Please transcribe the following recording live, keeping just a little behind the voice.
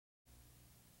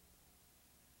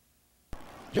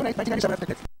June 8,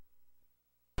 1997.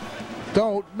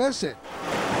 Don't miss it.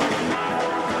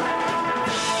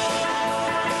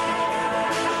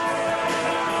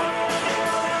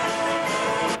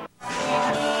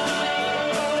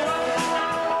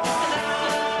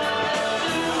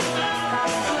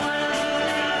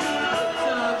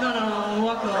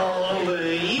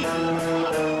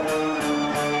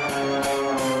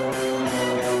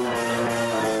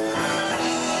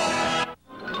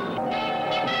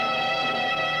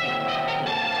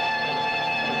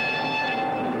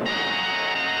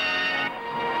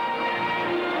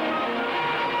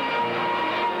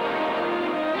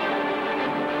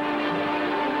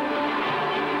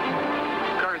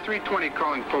 Car 320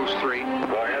 calling post 3. Go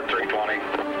ahead, 320.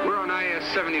 We're on IS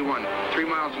 71, 3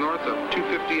 miles north of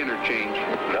 250 interchange.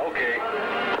 Okay.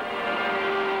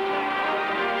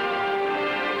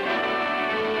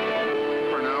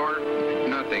 For an hour,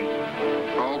 nothing.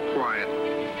 All quiet.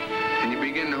 And you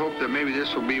begin to hope that maybe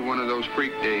this will be one of those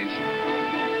freak days.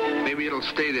 Maybe it'll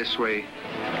stay this way,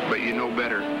 but you know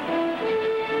better.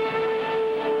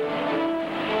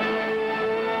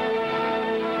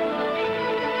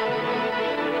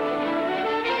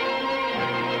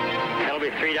 That'll be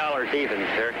 $3 even,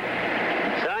 sir.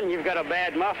 Son, you've got a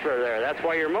bad muffler there. That's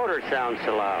why your motor sounds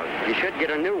so loud. You should get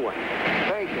a new one.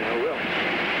 Thank you, I will.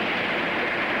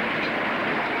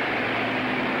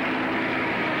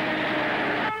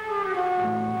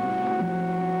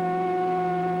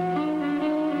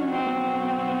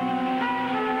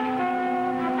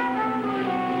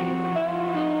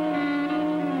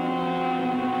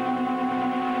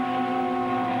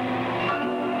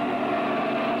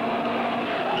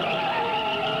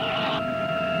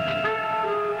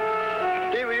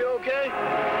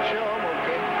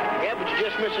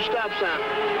 Missed a stop sign.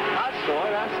 I saw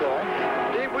it.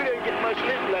 Steve, we didn't get much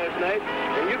sleep last night,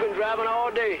 and you've been driving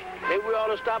all day. Maybe we ought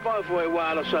to stop off for a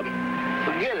while or something.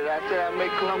 Forget it. I said I'd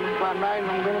make Columbus by night, and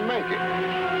I'm going to make it.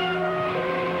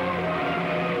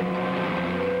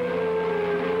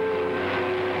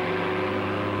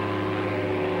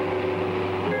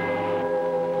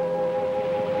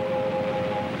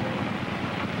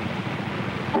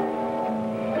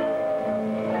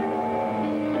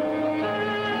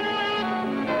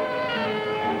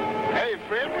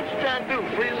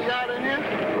 Freezes out in here?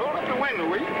 Roll up the window,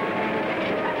 will you?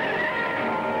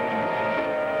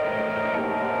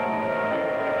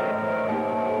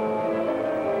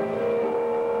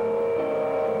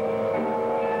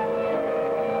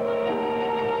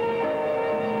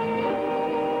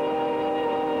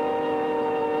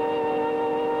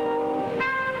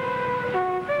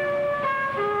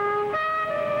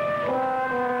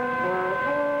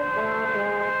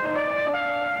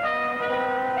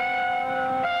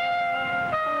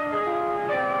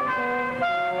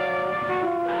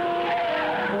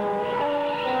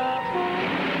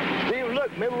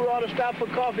 Maybe we ought to stop for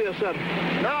coffee or something.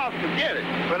 No, forget it.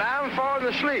 But I'm falling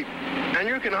asleep, and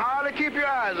you can hardly keep your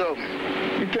eyes open.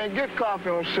 You can't get coffee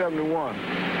on 71.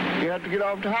 You have to get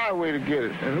off the highway to get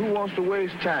it, and who wants to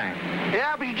waste time?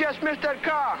 Yeah, but you just missed that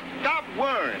car. Stop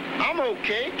worrying. I'm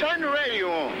okay. Turn the radio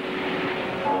on.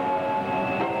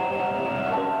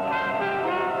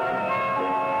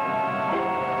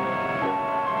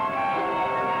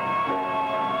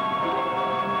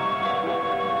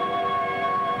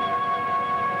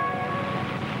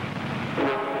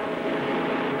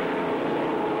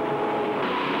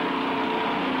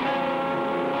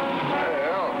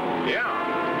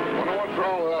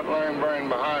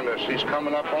 Behind us. He's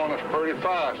coming up on us pretty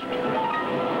fast.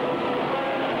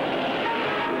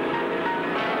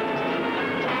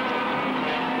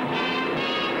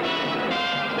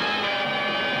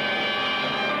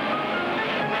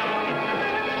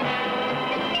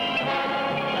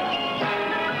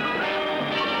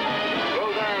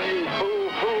 Slow down, you fool.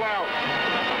 Pull out.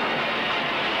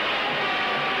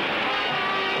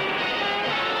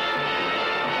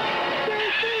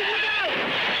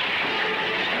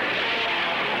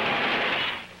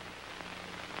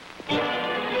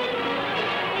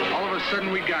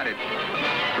 Sudden we got it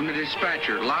from the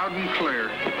dispatcher, loud and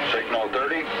clear. Signal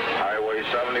 30, Highway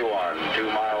 71, 2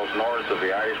 miles north of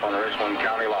the Ashland-Richland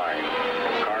County line.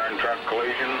 Car and truck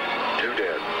collision, 2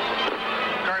 dead.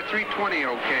 Car 320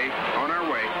 okay, on our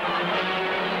way.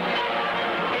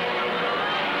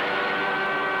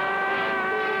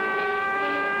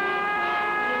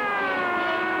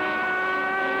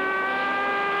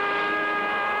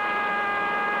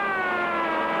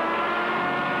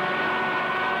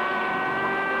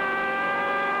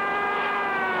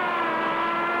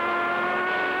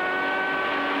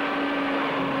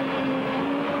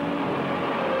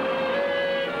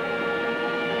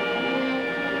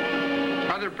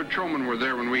 Other patrolmen were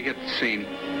there when we hit the scene.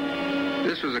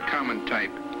 This was a common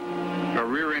type, a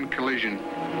rear-end collision,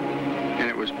 and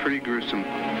it was pretty gruesome.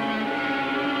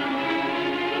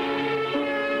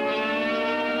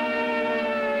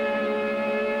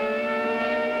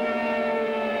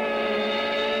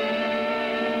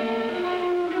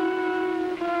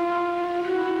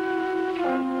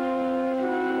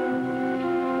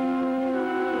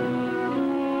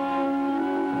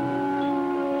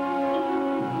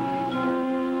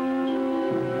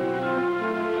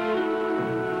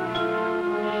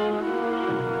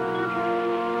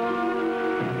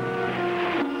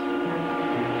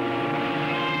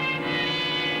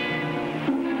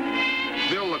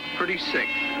 Pretty sick,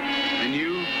 and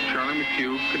you, Charlie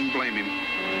McHugh, couldn't blame him.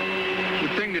 The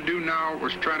thing to do now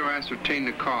was try to ascertain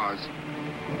the cause.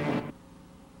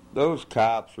 Those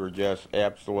cops were just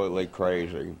absolutely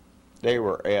crazy. They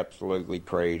were absolutely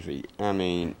crazy. I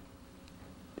mean,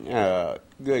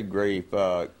 good grief.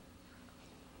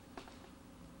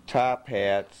 Top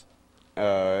hats.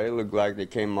 It looked like they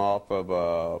came off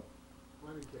of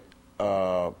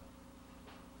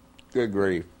good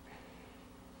grief.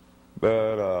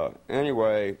 But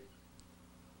anyway,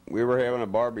 we were having a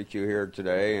barbecue here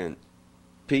today, and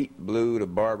Pete blew the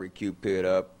barbecue pit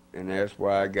up, and that's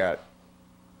why I got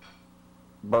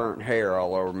burnt hair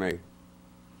all over me.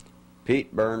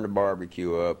 Pete burned the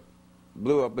barbecue up,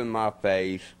 blew up in my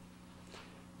face,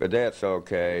 but that's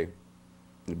okay.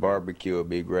 The barbecue will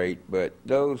be great, but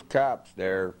those cops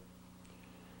there,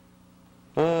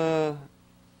 I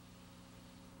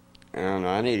don't know,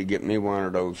 I need to get me one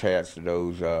of those hats,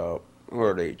 those, what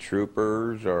are they,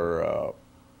 troopers, or,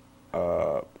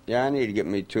 yeah, I need to get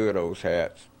me 2 of those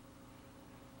hats.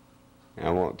 I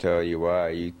won't tell you why,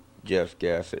 you just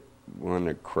guess it. One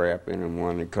to crap in and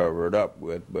one to cover it up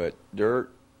with, but they're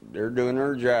doing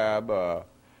their job.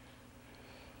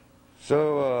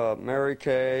 So, Mary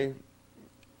Kay,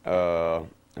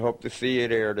 hope to see you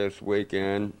there this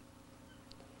weekend.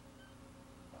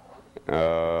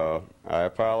 I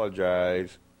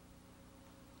apologize.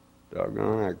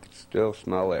 Doggone, I can still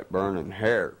smell that burning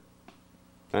hair.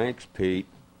 Thanks, Pete.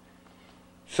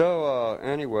 So,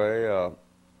 anyway,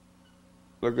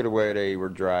 look at the way they were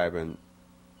driving.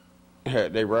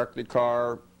 They wrecked the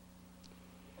car.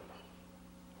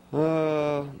 They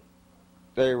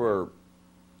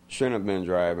shouldn't have been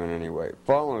driving anyway.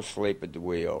 Falling asleep at the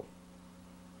wheel.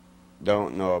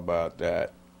 Don't know about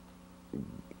that.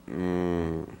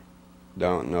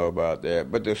 Don't know about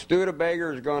that. But the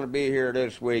Studebaker is going to be here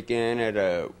this weekend at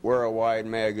a Worldwide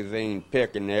Magazine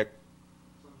Pick-a-Nick.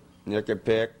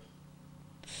 Nick-a-Pick.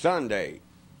 Sunday,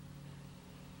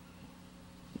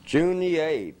 June the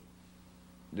 8th.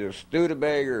 The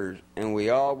Studebakers, and we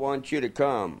all want you to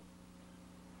come.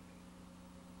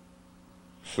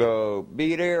 So,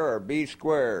 be there or be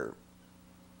square.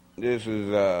 This is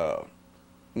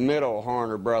Middle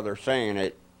Horner brother saying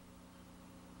it.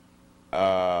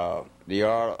 The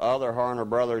other Horner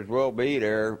brothers will be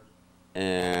there,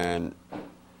 and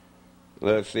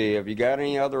let's see, if you got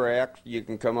any other acts you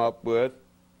can come up with,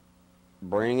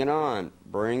 bring it on.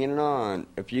 Bring it on.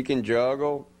 If you can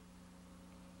juggle,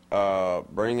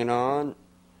 bring it on.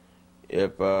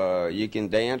 If you can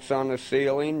dance on the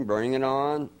ceiling, bring it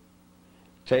on.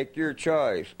 Take your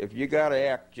choice. If you got to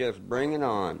act, just bring it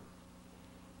on.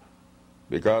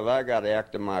 Because I got to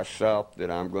act to myself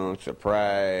that I'm going to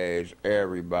surprise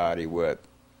everybody with.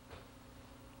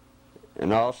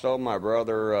 And also my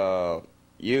brother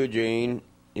Eugene,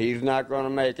 he's not going to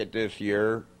make it this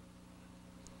year.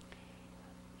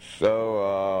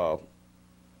 So,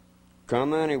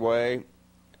 come anyway.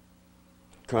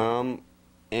 Come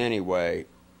anyway.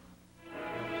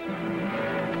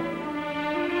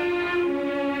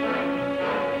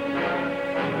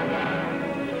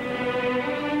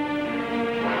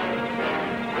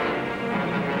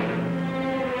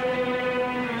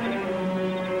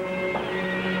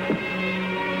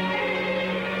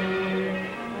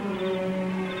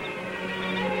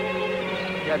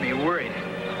 You got me worried.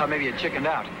 Thought maybe you chickened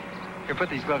out. Here, put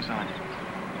these gloves on.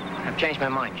 I've changed my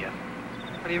mind, Jeff.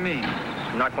 What do you mean?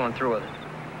 I'm not going through with it.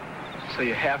 So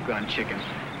you have gone chicken?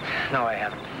 No, I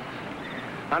haven't.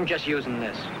 I'm just using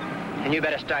this. And you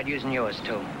better start using yours,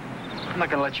 too. I'm not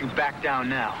gonna let you back down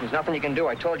now. There's nothing you can do.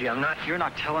 I told you I'm not. You're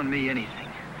not telling me anything.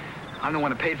 I'm the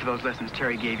one who paid for those lessons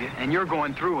Terry gave you, and you're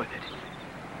going through with it.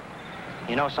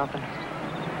 You know something?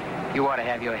 You ought to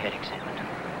have your head examined.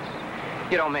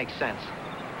 You don't make sense.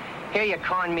 Here you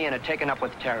con me into taking up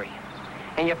with Terry.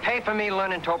 And you pay for me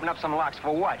learning to open up some locks.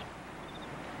 For what?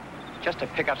 Just to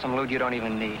pick up some loot you don't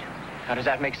even need. Now, does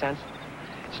that make sense?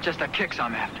 It's just the kicks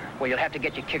I'm after. Well, you'll have to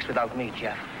get your kicks without me,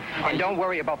 Jeff. And don't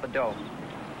worry about the dough.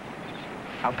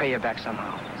 I'll pay you back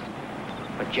somehow.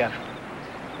 But, Jeff,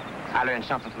 I learned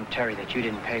something from Terry that you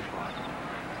didn't pay for.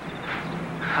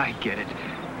 I get it.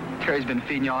 Terry's been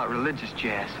feeding you all that religious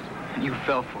jazz, and you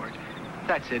fell for it.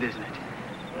 That's it, isn't it?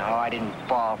 No, I didn't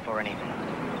fall for anything.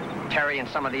 Terry and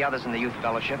some of the others in the youth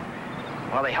fellowship,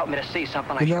 well, they helped me to see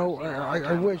something I You know,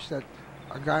 I wish that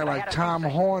a guy like Tom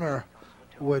Horner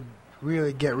would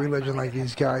really get religion like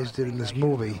these guys did in this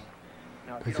movie.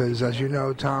 Because, as you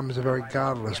know, Tom is a very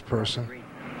godless person.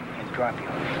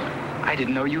 I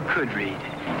didn't know you could read.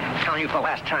 I'm telling you for the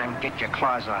last time, get your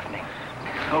claws off me.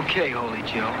 Okay, Holy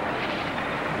Joe.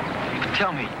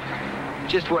 Tell me,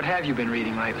 just what have you been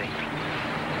reading lately?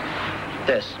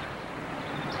 This.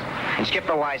 And skip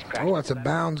the wisecrack. Oh, that's a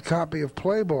bound copy of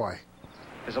Playboy.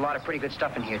 There's a lot of pretty good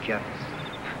stuff in here, Jeff.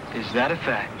 Is that a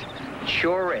fact? It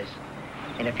sure is.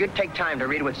 And if you'd take time to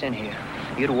read what's in here,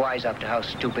 you'd wise up to how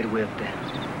stupid we've been.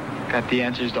 Got the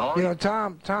answers to all? You know,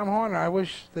 Tom Horner, I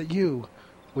wish that you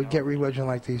would get religion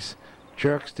like these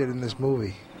jerks did in this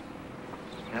movie.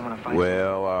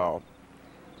 Well,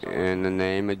 in the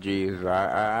name of Jesus,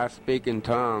 I speak in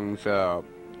tongues. I'm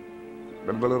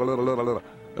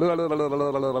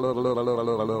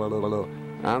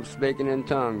speaking in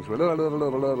tongues.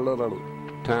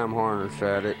 Tom Horner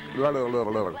said it. Glad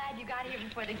you got here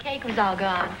before the cake was all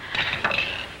gone.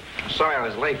 Sorry I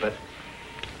was late, but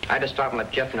I had to stop and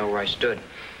let Jeff know where I stood.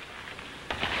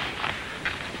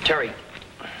 Terry,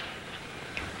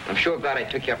 I'm sure glad I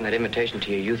took you up on that invitation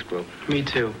to your youth group. Me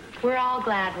too. We're all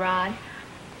glad, Rod.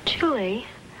 Julie,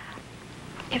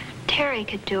 if Terry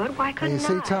could do it, why And couldn't you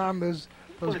see, I? Tom, those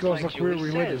girls look real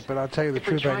religious, but I'll tell you the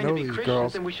truth, I know these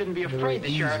girls. Then we shouldn't be They're afraid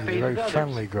very to share our easy, fate very with others.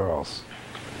 friendly girls.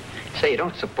 Say, you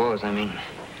don't suppose, I mean,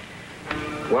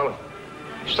 well,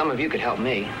 if some of you could help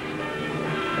me,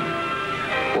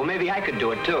 well, maybe I could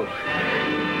do it, too.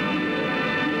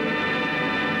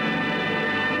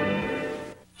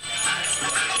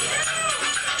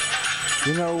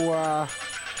 You know,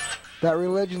 that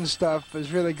religion stuff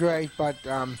is really great, but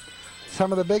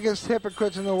some of the biggest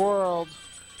hypocrites in the world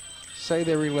say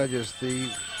they're religious. The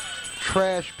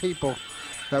trash people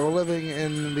that were living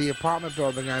in the apartment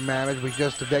building I managed, we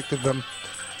just evicted them,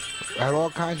 had all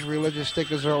kinds of religious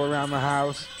stickers all around the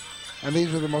house, and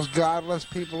these were the most godless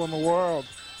people in the world,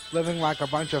 living like a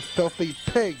bunch of filthy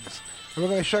pigs. And we're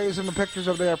going to show you some of the pictures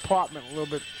of their apartment a little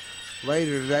bit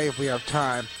later today if we have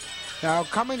time. Now,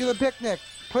 coming to the picnic,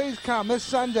 please come this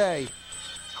Sunday,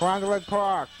 Carondelet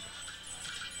Park.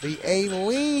 The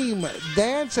Aleem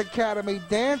Dance Academy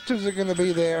dancers are going to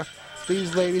be there.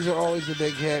 These ladies are always a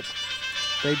big hit.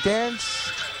 They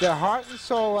dance their heart and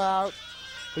soul out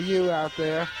for you out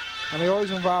there, and they always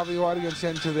involve the audience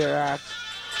into their act.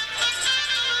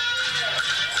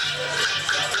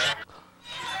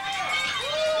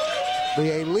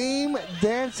 The Aleem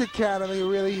Dance Academy,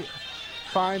 really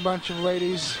fine bunch of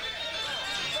ladies.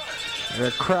 They're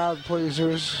crowd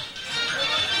pleasers.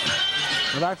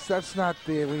 Well, that's not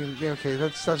the Aleem. Okay,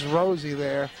 that's Rosie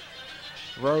there.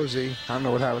 Rosie, I don't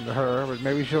know what happened to her, but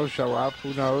maybe she'll show up.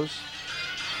 Who knows?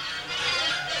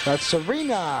 That's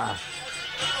Serena.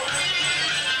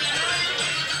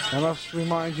 I must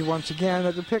remind you once again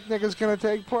that the picnic is going to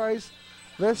take place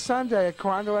this Sunday at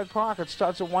Carondelet Park. It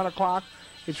starts at 1 o'clock.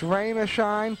 It's rain or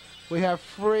shine. We have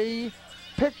free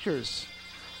pictures,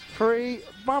 free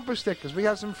bumper stickers. We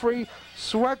have some free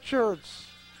sweatshirts.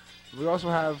 We also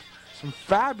have some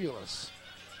fabulous,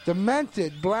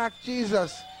 demented Black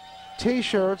Jesus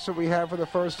T-shirts that we have for the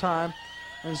first time,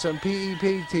 and some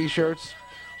PEP T-shirts,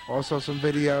 also some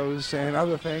videos and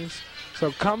other things.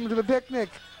 So come to the picnic,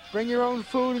 bring your own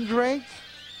food and drink,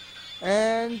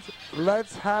 and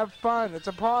let's have fun. It's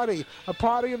a party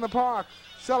in the park,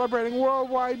 celebrating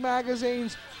Worldwide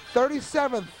Magazine's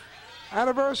 37th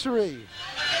anniversary.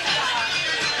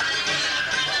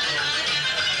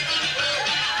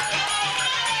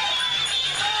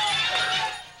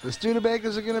 The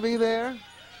Studebakers are going to be there,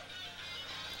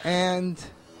 and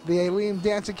the Aleem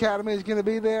Dance Academy is going to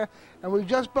be there, and we've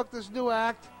just booked this new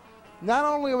act. Not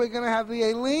only are we going to have the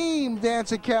Aleem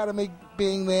Dance Academy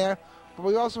being there, but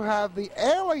we also have the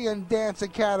Alien Dance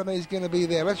Academy is going to be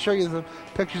there. Let's show you the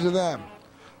pictures of them.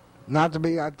 Not to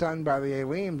be outdone by the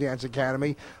Aleem Dance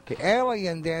Academy, the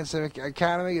Alien Dance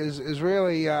Academy is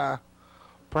really,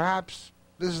 perhaps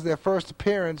this is their first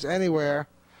appearance anywhere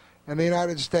in the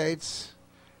United States.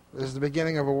 This is the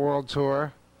beginning of a world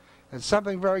tour. It's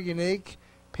something very unique.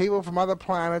 People from other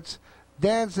planets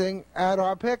dancing at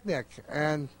our picnic.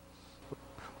 And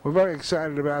we're very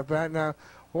excited about that. Now,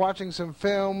 we're watching some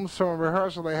films from a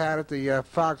rehearsal they had at the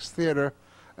Fox Theater.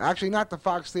 Actually, not the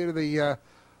Fox Theater, the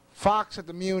Fox at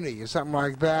the Muni or something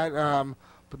like that.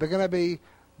 But they're going to be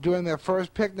doing their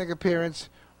first picnic appearance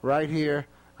right here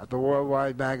at the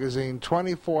Worldwide Magazine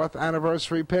 24th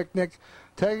Anniversary Picnic,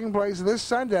 taking place this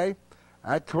Sunday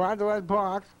at Carondelet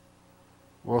Park.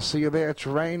 We'll see you there. It's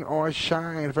rain or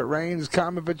shine. If it rains,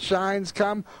 come. If it shines,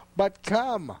 come. But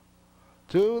come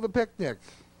to the picnic.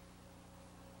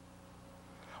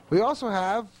 We also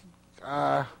have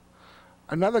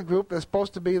another group that's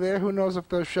supposed to be there. Who knows if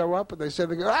they'll show up? But they said,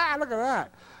 look at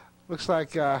that. Looks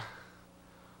like, I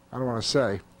don't want to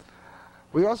say.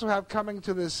 We also have coming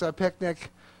to this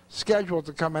picnic, scheduled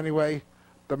to come anyway,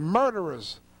 the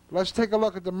Murderers. Let's take a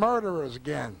look at the Murderers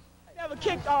again. They never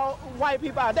kicked all white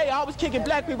people out. They always kicking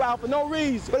black people out for no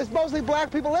reason. But it's mostly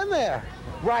black people in there.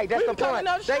 Right, that's the point.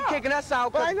 They kicking us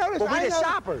out because we the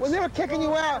shoppers. When they were kicking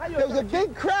you out, there was a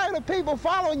big crowd of people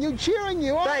following you, cheering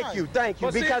you on. Thank you.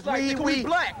 Because we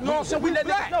black. You know what I'm saying? We let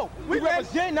them know. We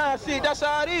represent our shit. That's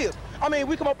how it is. I mean,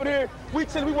 we come up in here, we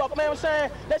walk, man, I'm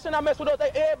saying, they should not mess with us.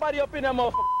 Everybody up in that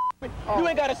motherfucker. You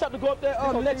ain't got to something to go up there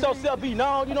and let yourself be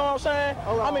known, you know what I'm saying?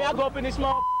 I mean, I go up in this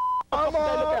small look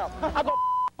out. I go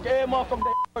every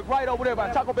motherfucker right over there by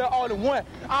Taco Bell all in one.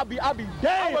 I'll be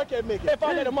damned if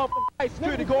I let a motherfucker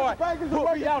security guard put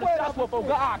me out of shots for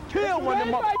God, I'll kill one of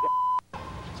them motherfuckers.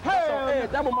 Hell,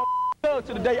 that one motherfucker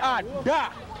to the day I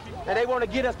die. And they want to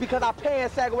get us because our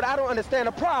pants sag. I don't understand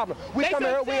the problem. We come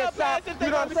here, we inside. You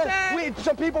know what I'm saying?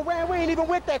 Some people ran. We ain't even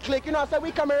with that clique. You know what I'm saying?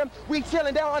 We come here, we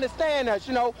chilling. They don't understand us.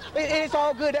 You know, it's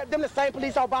all good. Them the same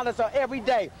police all bother us every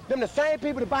day. Them the same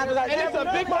people that bother us every a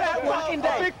big fat fucking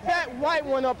day. Big fat white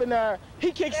one up in there.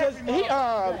 He kicks us. He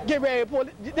get ready to pull.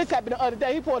 This happened the other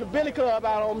day. He pulled a billy club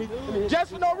out on me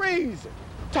just for no reason.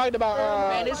 Talking about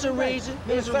man, it's a reason.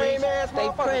 It's a reason. They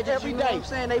prejudice every day.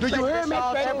 Do you hear me?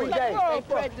 Every day. They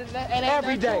prejudice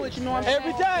every day.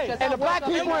 Every day. And the black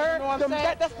people here,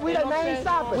 we the main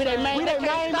stoppers. We the main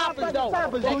stoppers, though.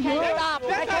 They can't stop.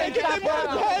 They can't stop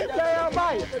us. Damn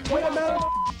right. We the main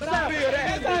stoppers.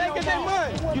 That's how they get their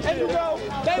money. And you know,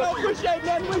 they don't appreciate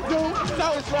nothing we do.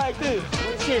 So it's like this.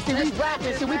 Shit, see, we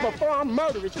rapping, see, we perform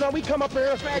murderers. You know, we come up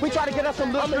here, we try to get us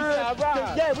some little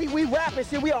yeah, we rapping,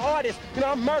 see, we are artists. You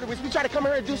know, I'm murderers. We try to come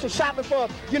here and do some shopping for,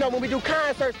 you know, when we do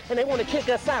concerts, and they want to kick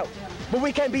us out. But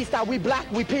we can't be stopped. We black,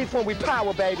 we peaceful, and we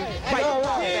power, baby. Right.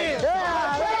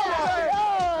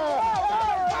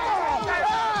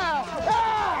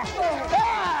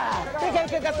 They can't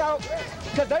kick us out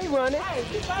because they run it.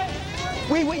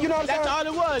 We, you know what I'm saying? That's all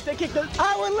it was. They kicked us.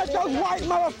 I wouldn't let those white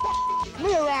motherfuckers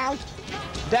be around.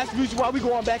 That's the reason why we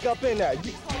going back up in there. No,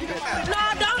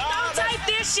 don't take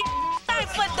this shit.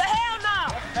 What the hell no?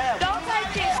 Don't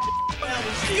take this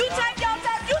shit. You take that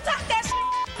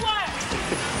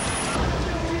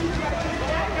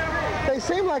shit. They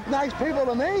seem like nice people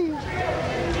to me.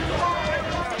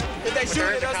 If they shoot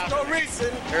at us for no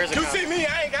reason, you see me,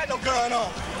 I ain't got no gun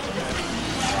on.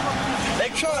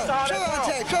 Sure,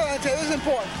 this is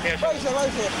important. Yeah, sure. I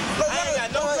ain't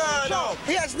got no gun on.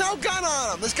 He has no gun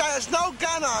on him. This guy has no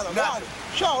gun on him. No.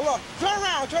 Sure, look. Turn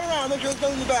around. Look at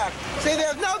in the back. See,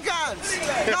 there's no guns.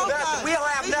 No guns. We don't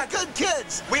have These nothing. are good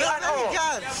kids. We don't have any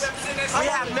guns.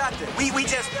 We have nothing. We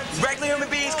just regular human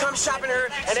beings come shopping here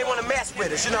and they want to mess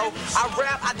with us, you know. I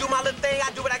rap, I do my little thing,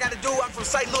 I do what I got to do. I'm from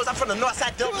St. Louis, I'm from the north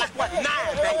side, like what, 9,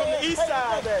 baby. From the east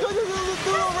side, baby. Do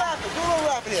a little rapping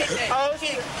here. Oh,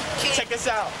 check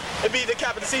this out. It be the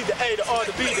capital C, the A, the R,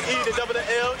 the B, the E, the double, the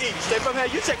L-E. Straight from here,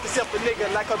 you check yourself a nigga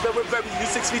like a double baby, you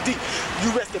 6 feet deep. You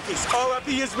rest in peace.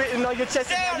 R.I.P. is written on your chest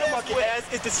and your monkey ass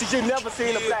is the shit. You never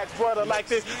seen a black brother like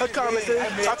this. I come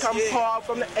hard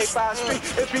from the A5 street.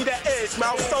 It be that edge,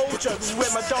 mouth soldier.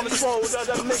 With my dominant swole,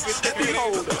 other niggas that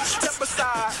behold. Step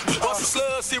aside. Bust some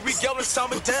slugs, see we going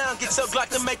coming down. Get your Glock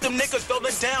to make them niggas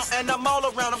rolling down. And I'm all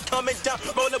around, I'm coming down.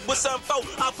 Rolling with some foe,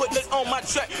 I put it on my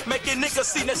track. Making niggas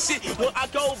see that shit when I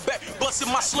go back. Busting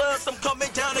my slugs, I'm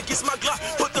coming down against my Glock.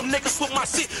 Put them niggas with my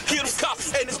shit, kill them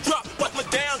cops, and it's drop. Watch me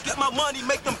down, get my money,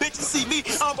 make them bitches see me.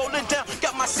 I'm rolling down,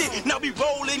 got my shit, now we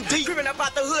rolling deep. Creeping up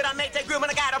out the hood, I make that grip when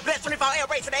I got a blast 24 air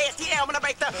race to the STL when I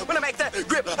make the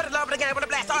grip. I love the game when I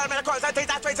blast all in the cars. I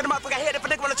trace in the motherfucker head if a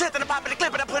nigga wanna chest in the pop in the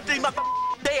clip and I put these motherfuckers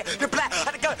dead. The black,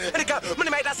 and the gun, when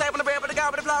they made that save on the red, with the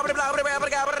gun, with the blow, with the blow, with the red, with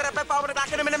the gun, with the red, with the dock,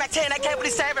 and the Mac 10, I can't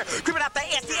really save it. Creeping out the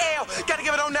STL, gotta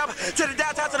give it on never. To the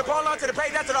downtown, to the polo, to the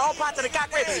playground, to the whole pot, to the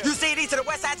cockpit. UCD, to the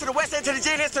west side, to the west end, to the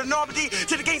genius, to the Normandy,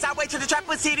 to the Kings Highway, to the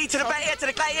Trapwood City, to the Bay End, to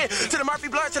the Clay End, to the Murphy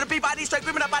Blur, to the Peabody, straight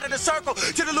creeping up out of the circle,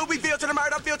 to the Louisville, to the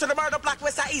Murder Field, to the Murder Block,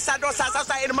 west side, east side, north side, south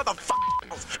side, and the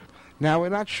motherfuckers. Now, we're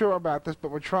not sure about this, but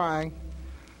we're trying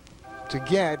to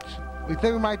get, we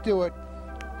think we might do it,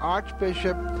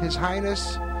 Archbishop, His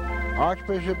Highness,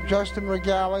 Archbishop Justin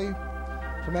Regali,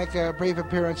 to make a brief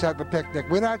appearance at the picnic.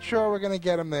 We're not sure we're going to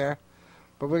get him there,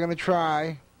 but we're going to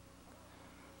try.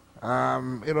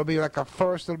 It'll be like a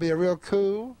first. It'll be a real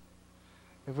coup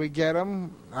if we get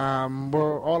him.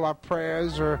 All our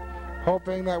prayers are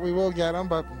hoping that we will get him,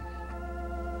 but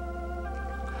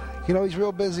you know, he's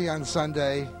real busy on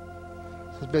Sunday.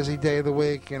 It's a busy day of the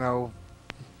week, you know,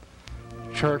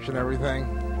 church and everything.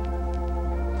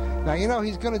 Now, you know,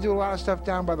 he's going to do a lot of stuff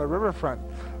down by the riverfront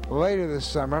later this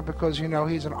summer because, you know,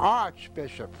 he's an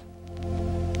archbishop.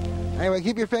 Anyway,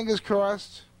 keep your fingers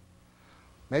crossed.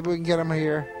 Maybe we can get him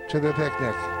here to the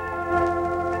picnic.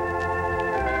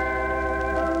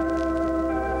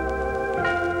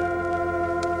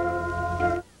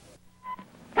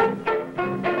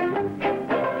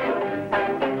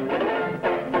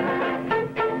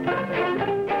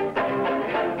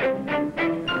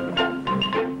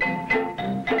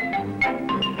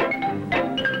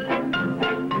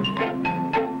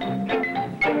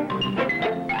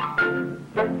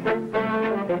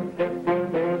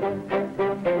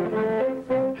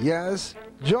 Yes,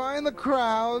 join the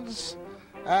crowds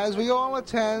as we all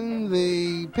attend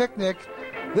the picnic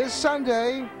this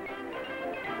Sunday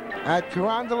at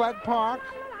Carondelet Park.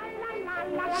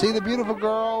 See the beautiful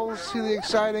girls, see the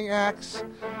exciting acts,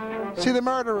 see the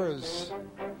murderers,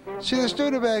 see the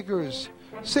Studebakers,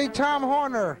 see Tom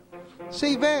Horner,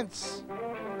 see Vince,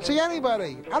 see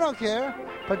anybody, I don't care,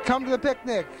 but come to the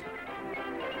picnic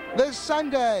this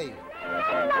Sunday.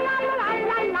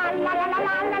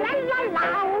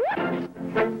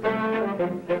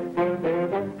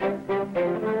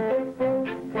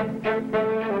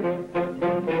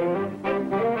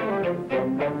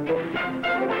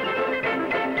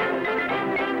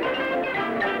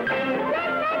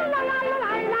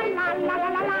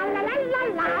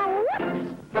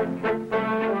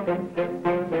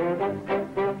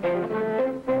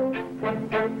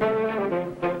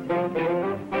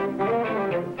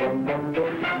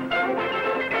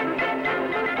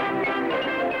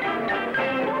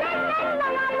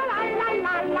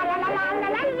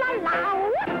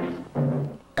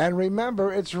 And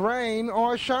remember, it's rain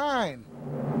or shine.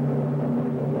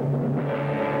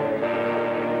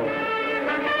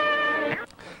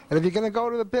 And if you're going to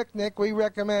go to the picnic, we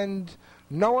recommend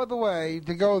no other way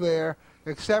to go there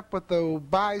except with the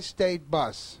bi-state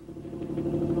bus.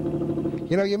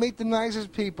 You know, you meet the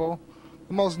nicest people,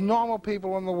 the most normal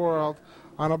people in the world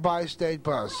on a bi-state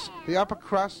bus. The upper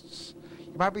crusts,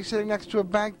 you might be sitting next to a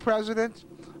bank president,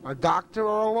 a doctor,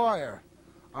 or a lawyer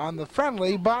on the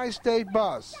friendly bi-state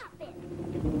bus.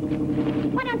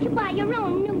 Why don't you buy your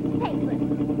own newspaper?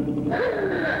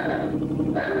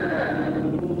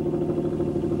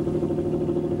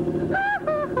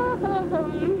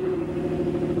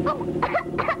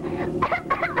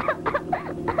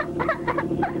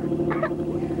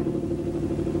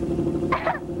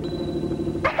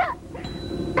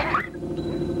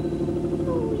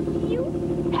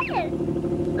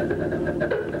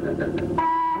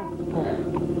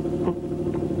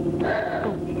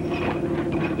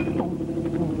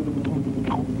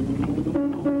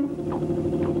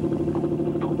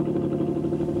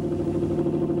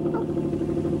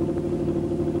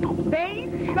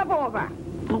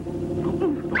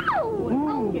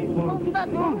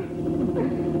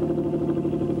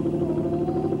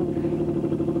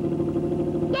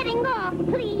 Getting off,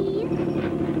 please.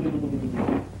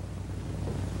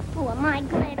 Oh, am I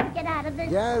glad to get out of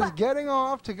this? Yes, getting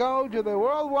off to go to the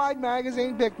Worldwide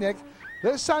Magazine picnic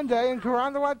this Sunday in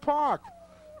Carondelet Park.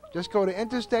 Just go to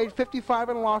Interstate 55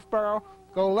 in Loughborough,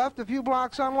 go left a few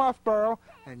blocks on Loughborough,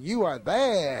 and you are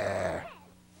there.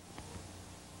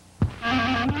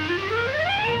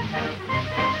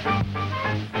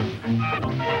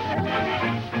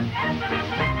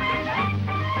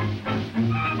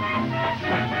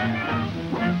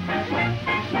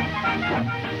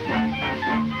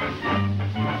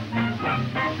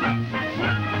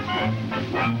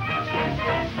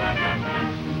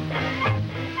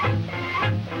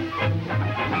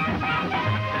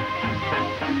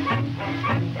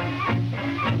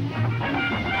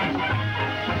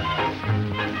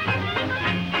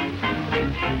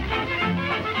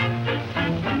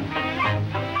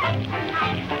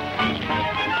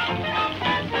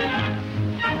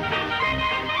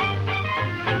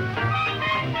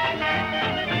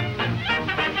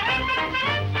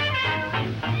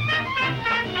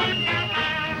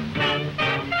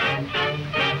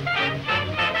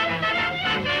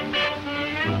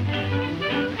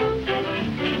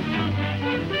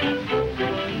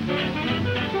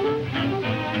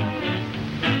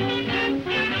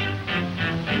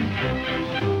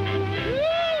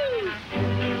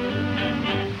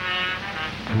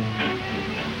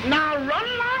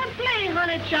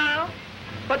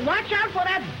 But watch out for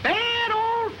that bad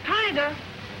old tiger.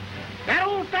 That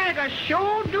old tiger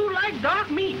sure do like dark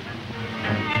meat.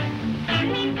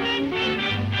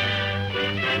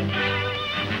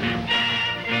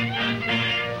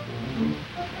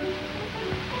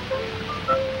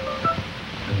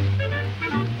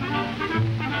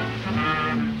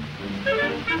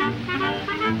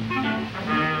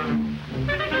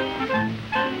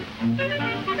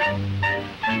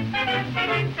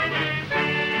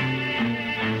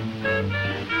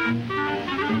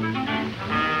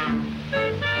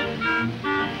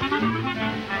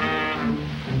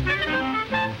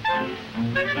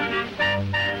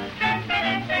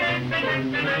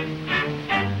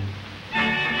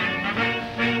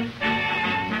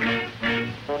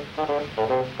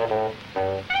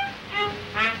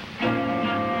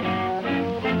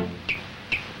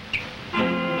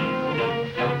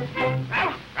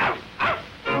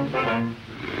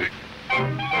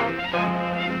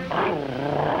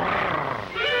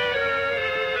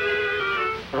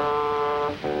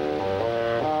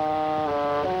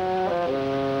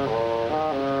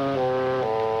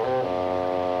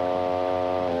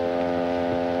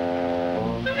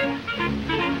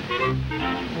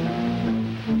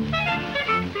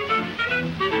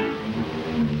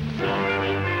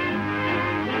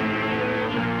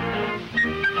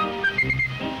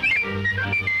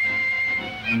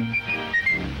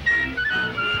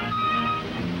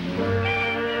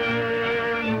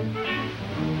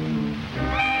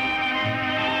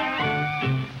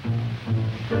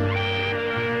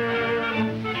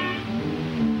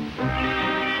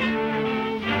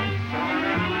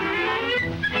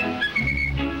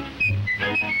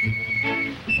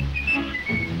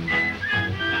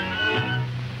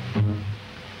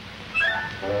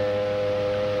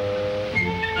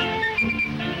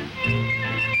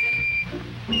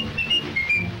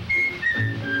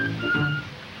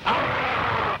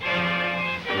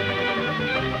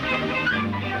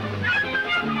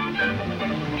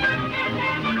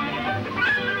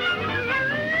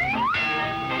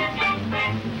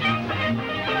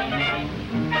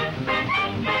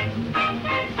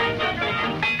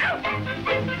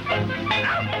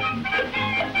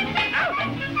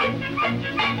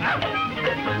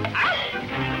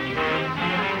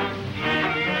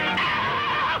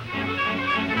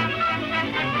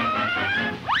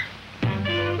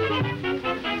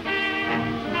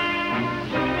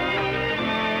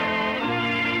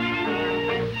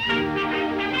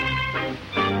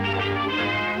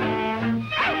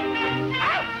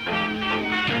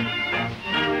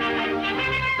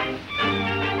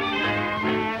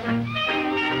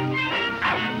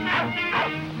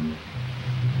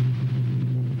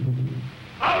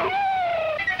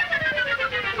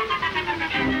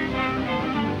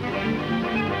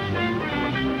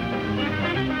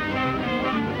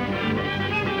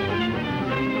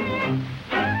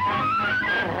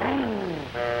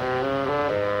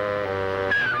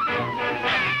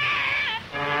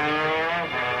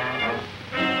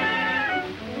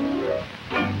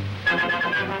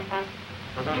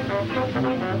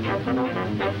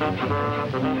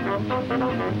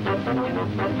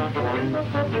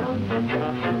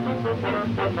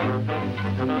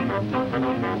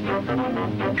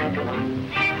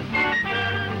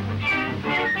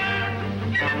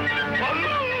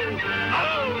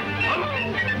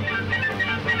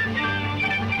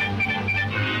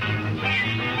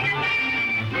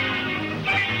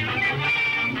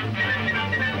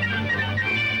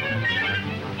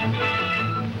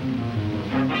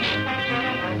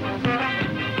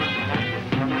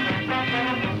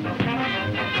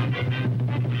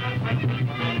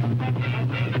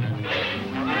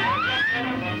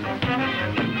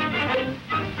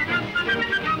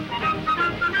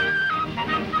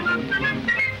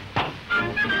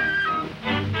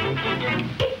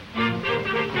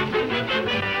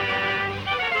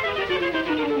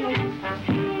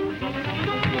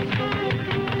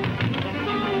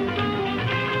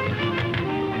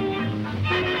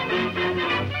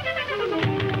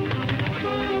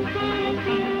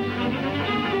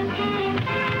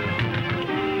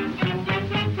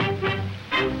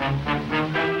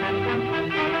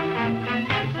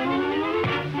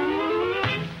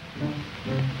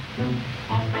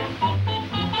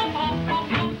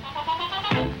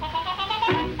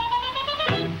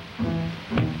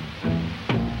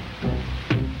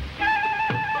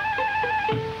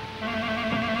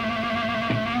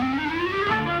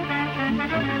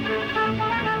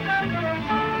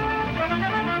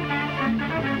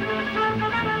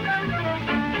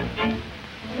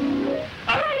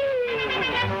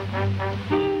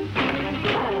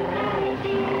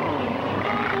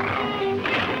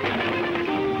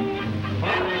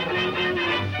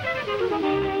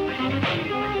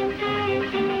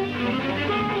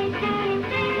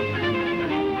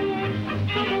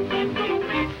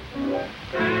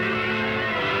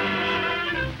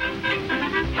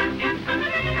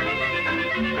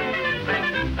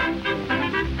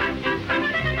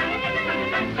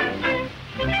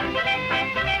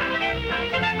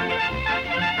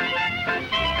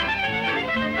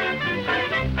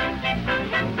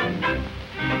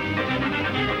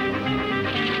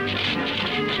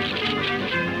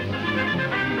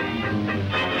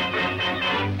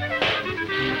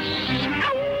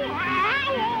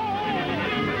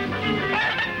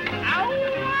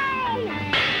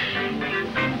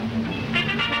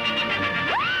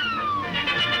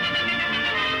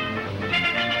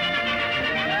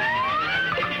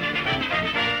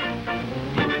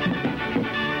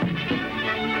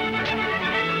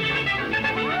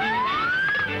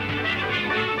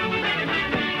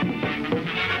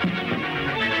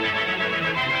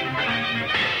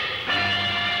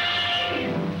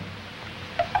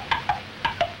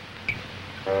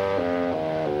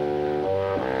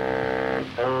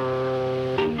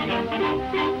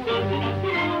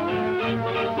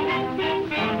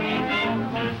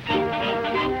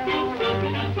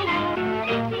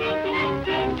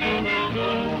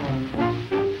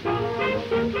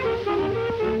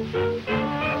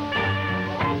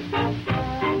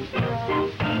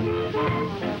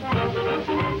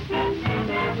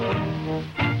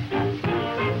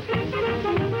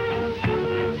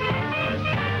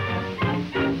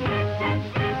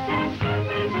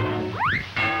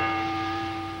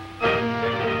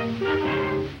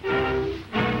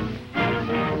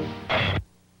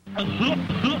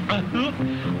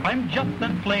 I'm just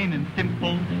as plain and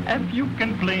simple as you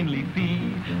can plainly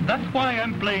see. That's why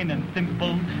I'm plain and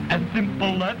simple as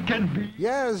can be.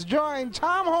 Yes, join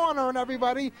Tom Horner and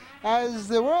everybody as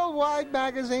the Worldwide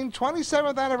Magazine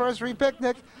 27th Anniversary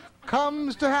Picnic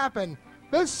comes to happen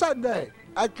this Sunday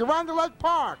at Carondelet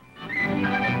Park.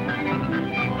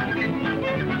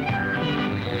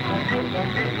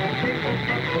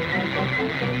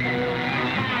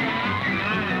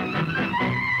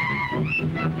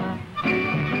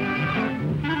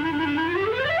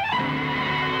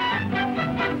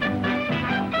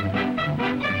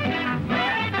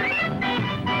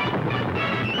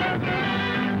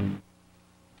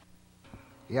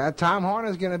 Yeah, Tom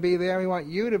Horner's going to be there. We want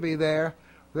you to be there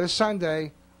this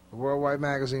Sunday, the Worldwide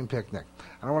Magazine Picnic.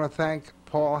 And I want to thank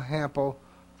Paul Hampel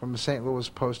from the St. Louis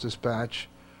Post-Dispatch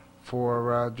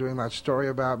for doing that story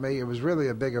about me. It was really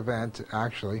a big event,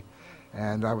 actually,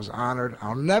 and I was honored.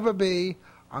 I'll never be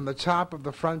on the top of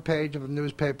the front page of the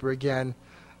newspaper again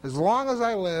as long as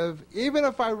I live, even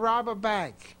if I rob a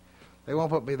bank. They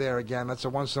won't put me there again. That's a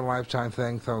once-in-a-lifetime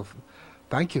thing, so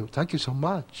thank you. Thank you so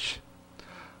much.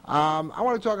 I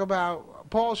want to talk about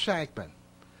Paul Shankman.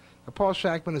 Now, Paul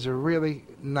Shankman is a really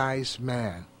nice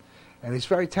man, and he's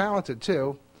very talented,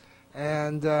 too.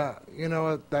 And, you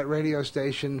know, at that radio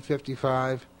station,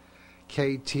 55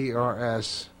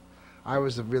 KTRS, I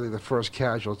was really the first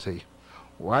casualty.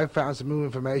 Well, I found some new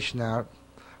information out.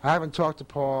 I haven't talked to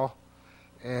Paul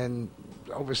in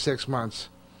over 6 months,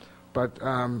 but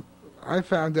I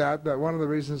found out that one of the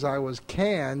reasons I was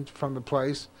canned from the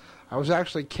place, I was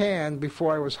actually canned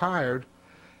before I was hired,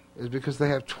 is because they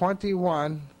have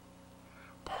 21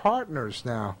 partners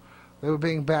now. They were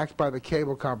being backed by the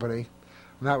cable company,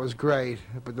 and that was great.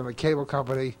 But then the cable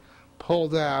company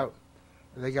pulled out,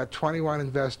 and they got 21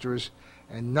 investors,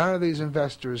 and none of these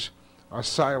investors are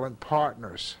silent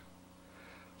partners.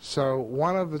 So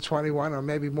one of the 21, or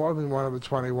maybe more than one of the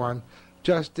 21,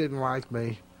 just didn't like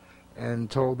me and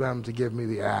told them to give me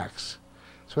the axe.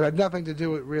 So it had nothing to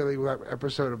do with really with that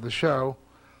episode of the show.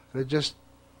 It just,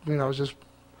 you know, it's just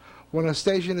when a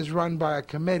station is run by a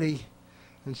committee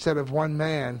instead of one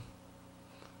man,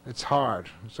 it's hard.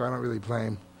 So I don't really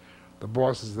blame the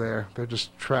bosses there. They're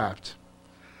just trapped.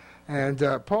 And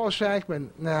Paul Shankman,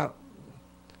 now,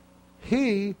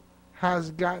 he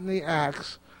has gotten the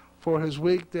axe for his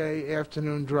weekday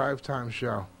afternoon drive time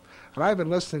show. And I've been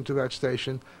listening to that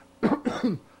station.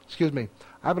 Excuse me.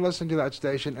 I've been listening to that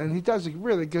station, and he does a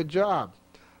really good job.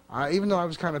 Even though I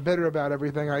was kind of bitter about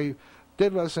everything, I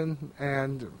did listen,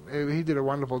 and he did a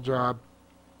wonderful job.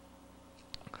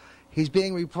 He's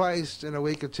being replaced in a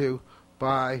week or two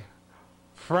by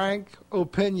Frank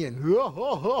Opinion. Hey,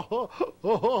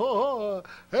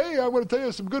 I'm going to tell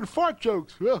you some good fart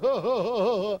jokes.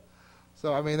 So,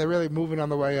 I mean, they're really moving on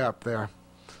the way up there.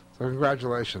 So,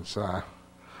 congratulations.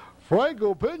 Frank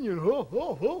Opinion.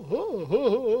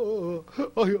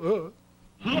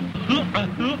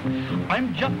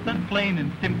 I'm just as plain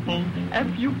and simple as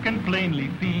you can plainly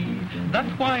see.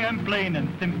 That's why I'm plain and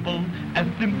simple as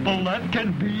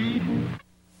can be.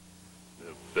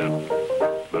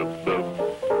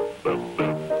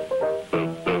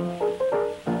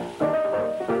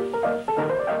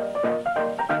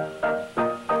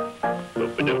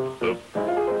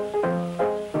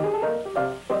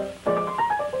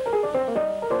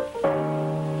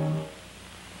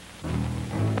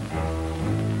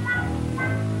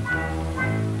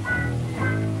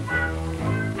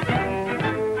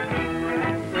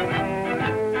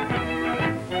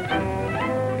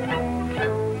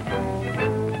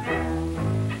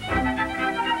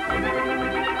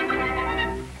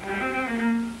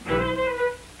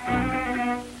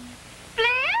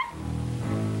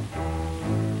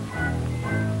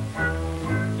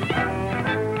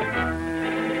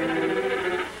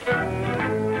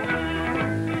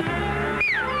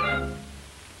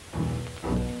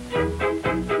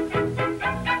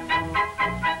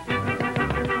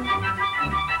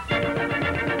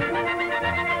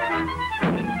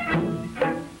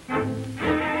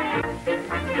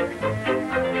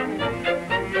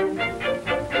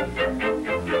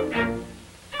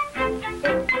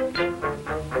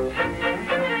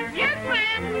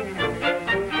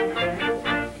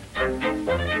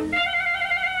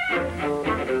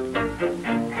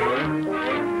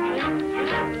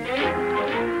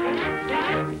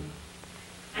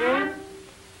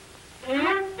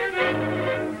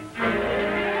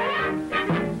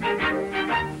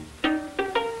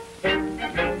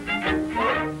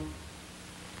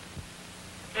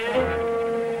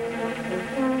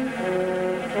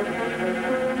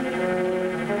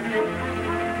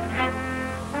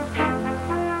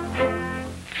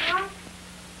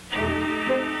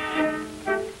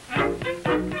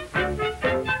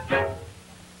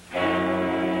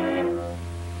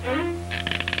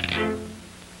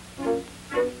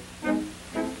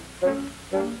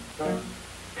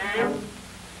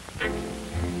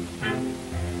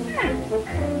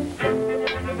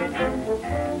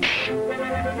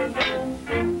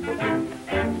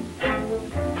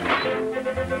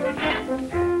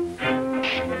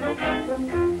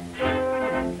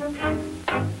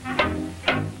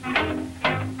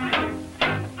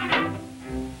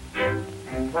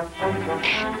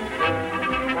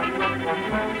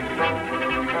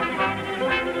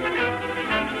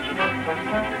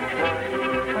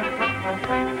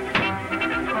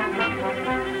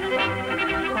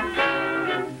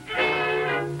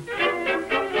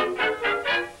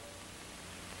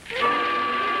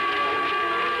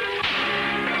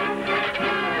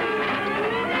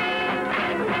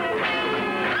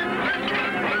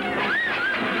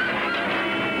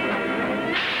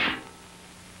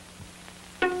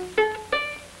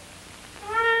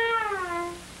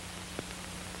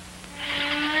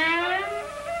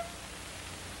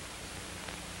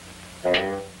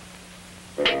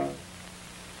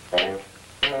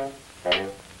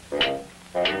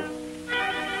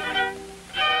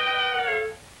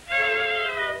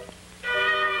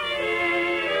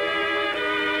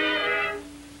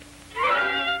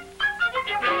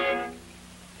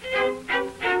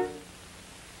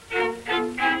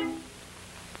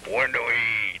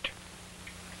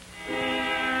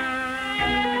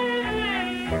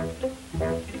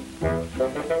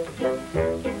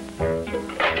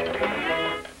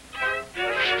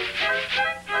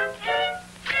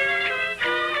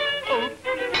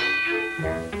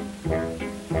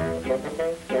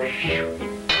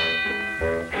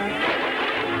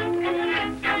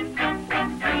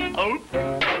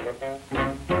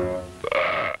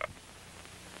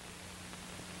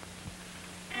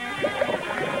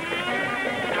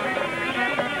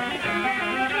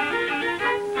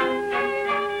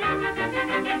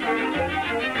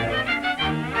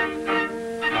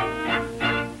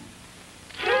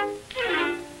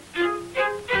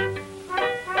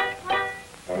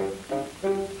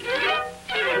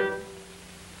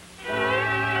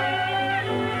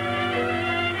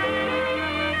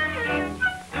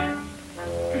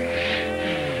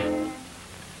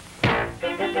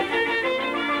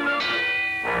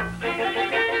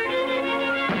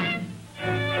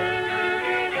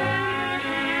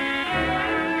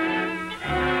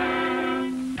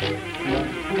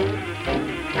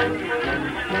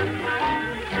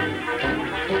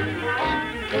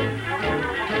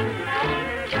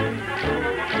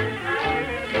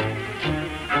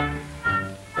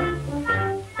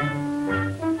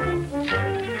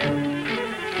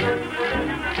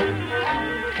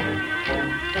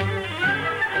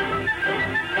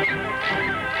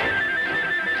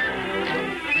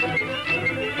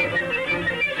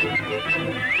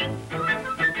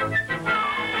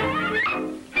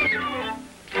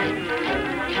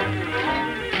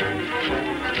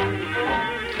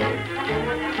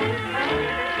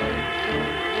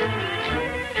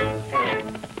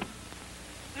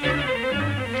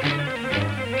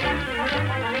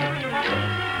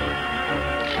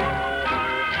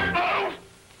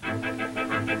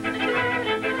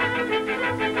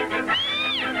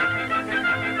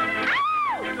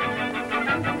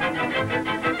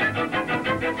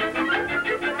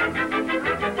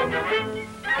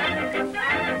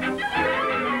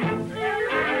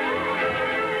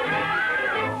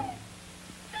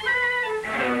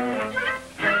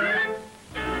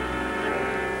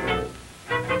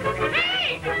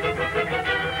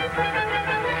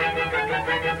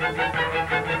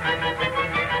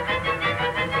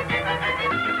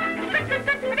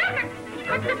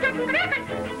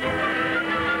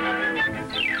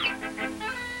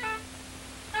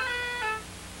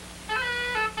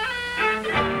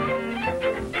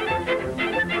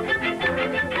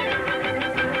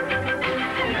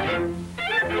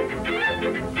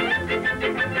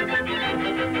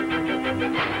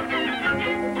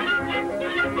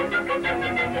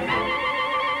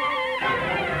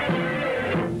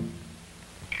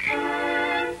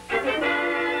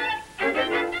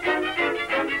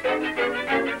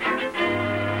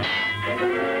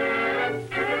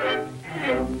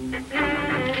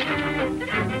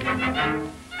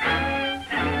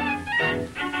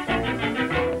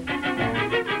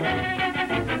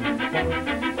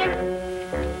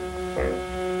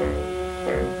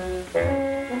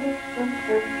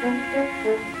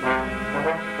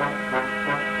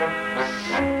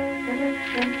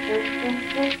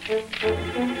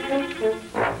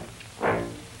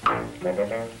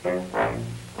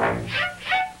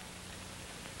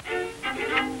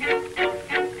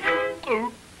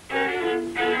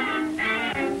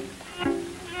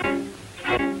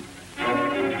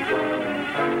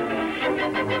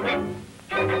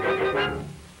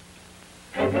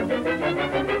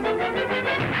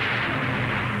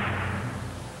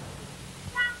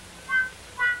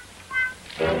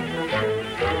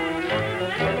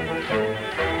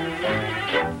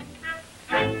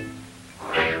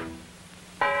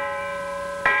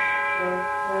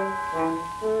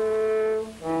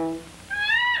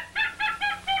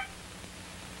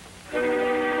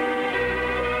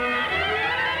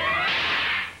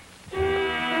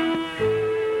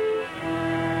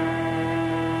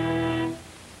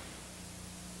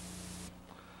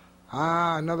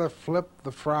 Another Flip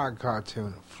the Frog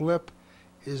cartoon. Flip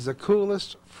is the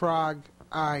coolest frog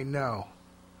I know.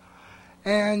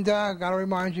 And gotta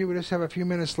remind you, we just have a few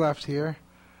minutes left here,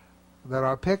 that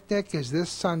our picnic is this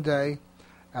Sunday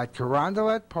at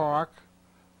Carondelet Park.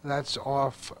 That's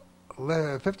off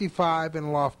 55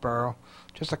 in Loughborough,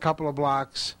 just a couple of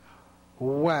blocks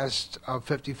west of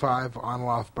 55 on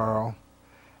Loughborough.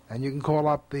 And you can call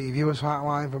up the Viewers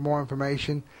Hotline for more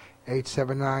information,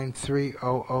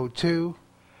 879-3002.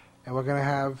 And we're going to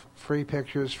have free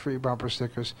pictures, free bumper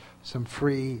stickers, some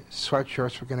free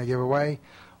sweatshirts we're going to give away.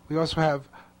 We also have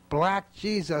Black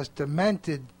Jesus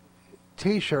Demented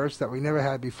T-shirts that we never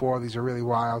had before. These are really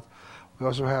wild. We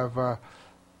also have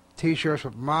T-shirts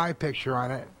with my picture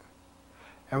on it.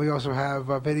 And we also have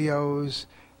videos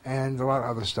and a lot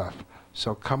of other stuff.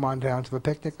 So come on down to the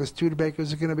picnic. The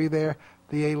Studebakers are going to be there.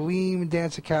 The Aleem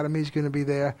Dance Academy is going to be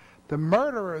there. The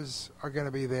Murderers are going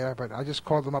to be there, but I just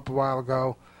called them up a while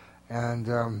ago. And,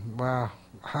 well,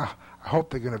 I hope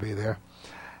they're going to be there.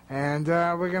 And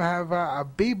we're going to have a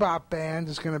bebop band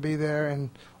that's going to be there and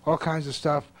all kinds of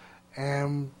stuff.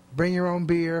 And bring your own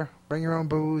beer, bring your own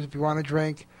booze if you want to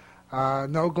drink.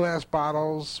 No glass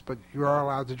bottles, but you are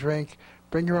allowed to drink.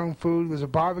 Bring your own food. There's a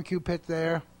barbecue pit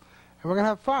there. And we're going to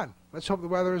have fun. Let's hope the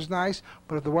weather is nice.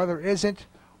 But if the weather isn't,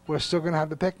 we're still going to have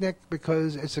the picnic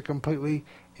because it's a completely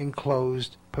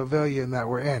enclosed pavilion that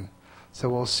we're in. So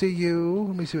we'll see you,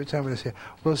 let me see what time it is here.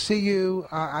 We'll see you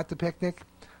at the picnic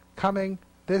coming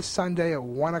this Sunday at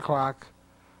 1 o'clock,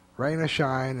 rain or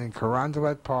shine, in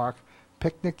Carondelet Park,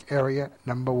 picnic area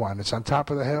number 1. It's on top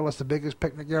of the hill. It's the biggest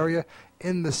picnic area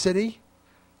in the city,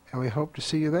 and we hope to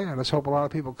see you there. Let's hope a lot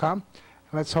of people come,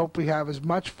 and let's hope we have as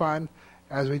much fun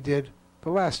as we did the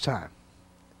last time.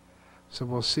 So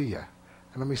we'll see you.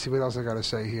 And let me see what else I got to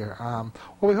say here. Well,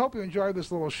 we hope you enjoyed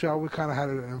this little show. We kind of had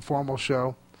an informal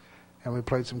show, and we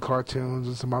played some cartoons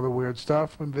and some other weird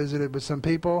stuff and visited with some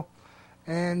people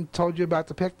and told you about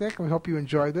the picnic. And we hope you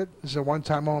enjoyed it. This is a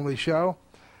one-time only show,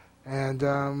 and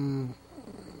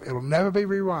it'll never be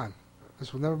rerun.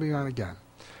 This will never be on again,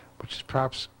 which is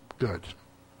perhaps good.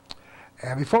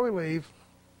 And before we leave,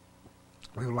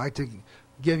 we would like to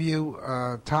give you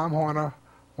Tom Horner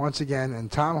once again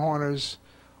and Tom Horner's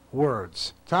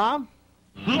words. Tom?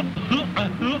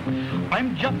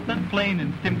 I'm just as plain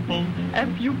and simple as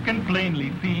you can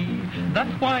plainly see.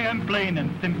 That's why I'm plain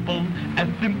and simple as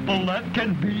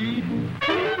can be.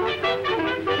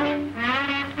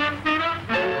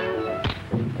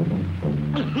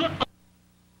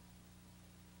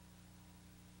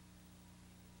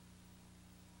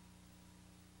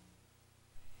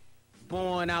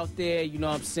 Born out there, you know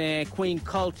what I'm saying? Queen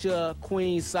Culture,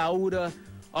 Queen Sauda,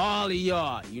 all of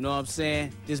y'all, you know what I'm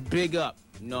saying? Just big up,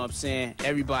 you know what I'm saying?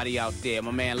 Everybody out there,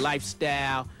 my man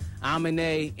Lifestyle,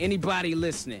 Amine, anybody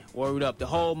listening, word up, the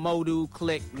whole Modu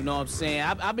clique, you know what I'm saying?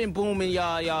 I've been booming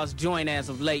y'all's joint as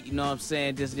of late, you know what I'm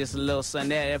saying? Just a little something.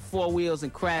 That 4 Wheels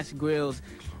and Crash Grills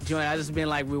joint, I just been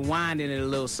like rewinding it a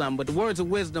little something. But the Words of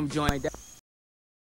Wisdom joint,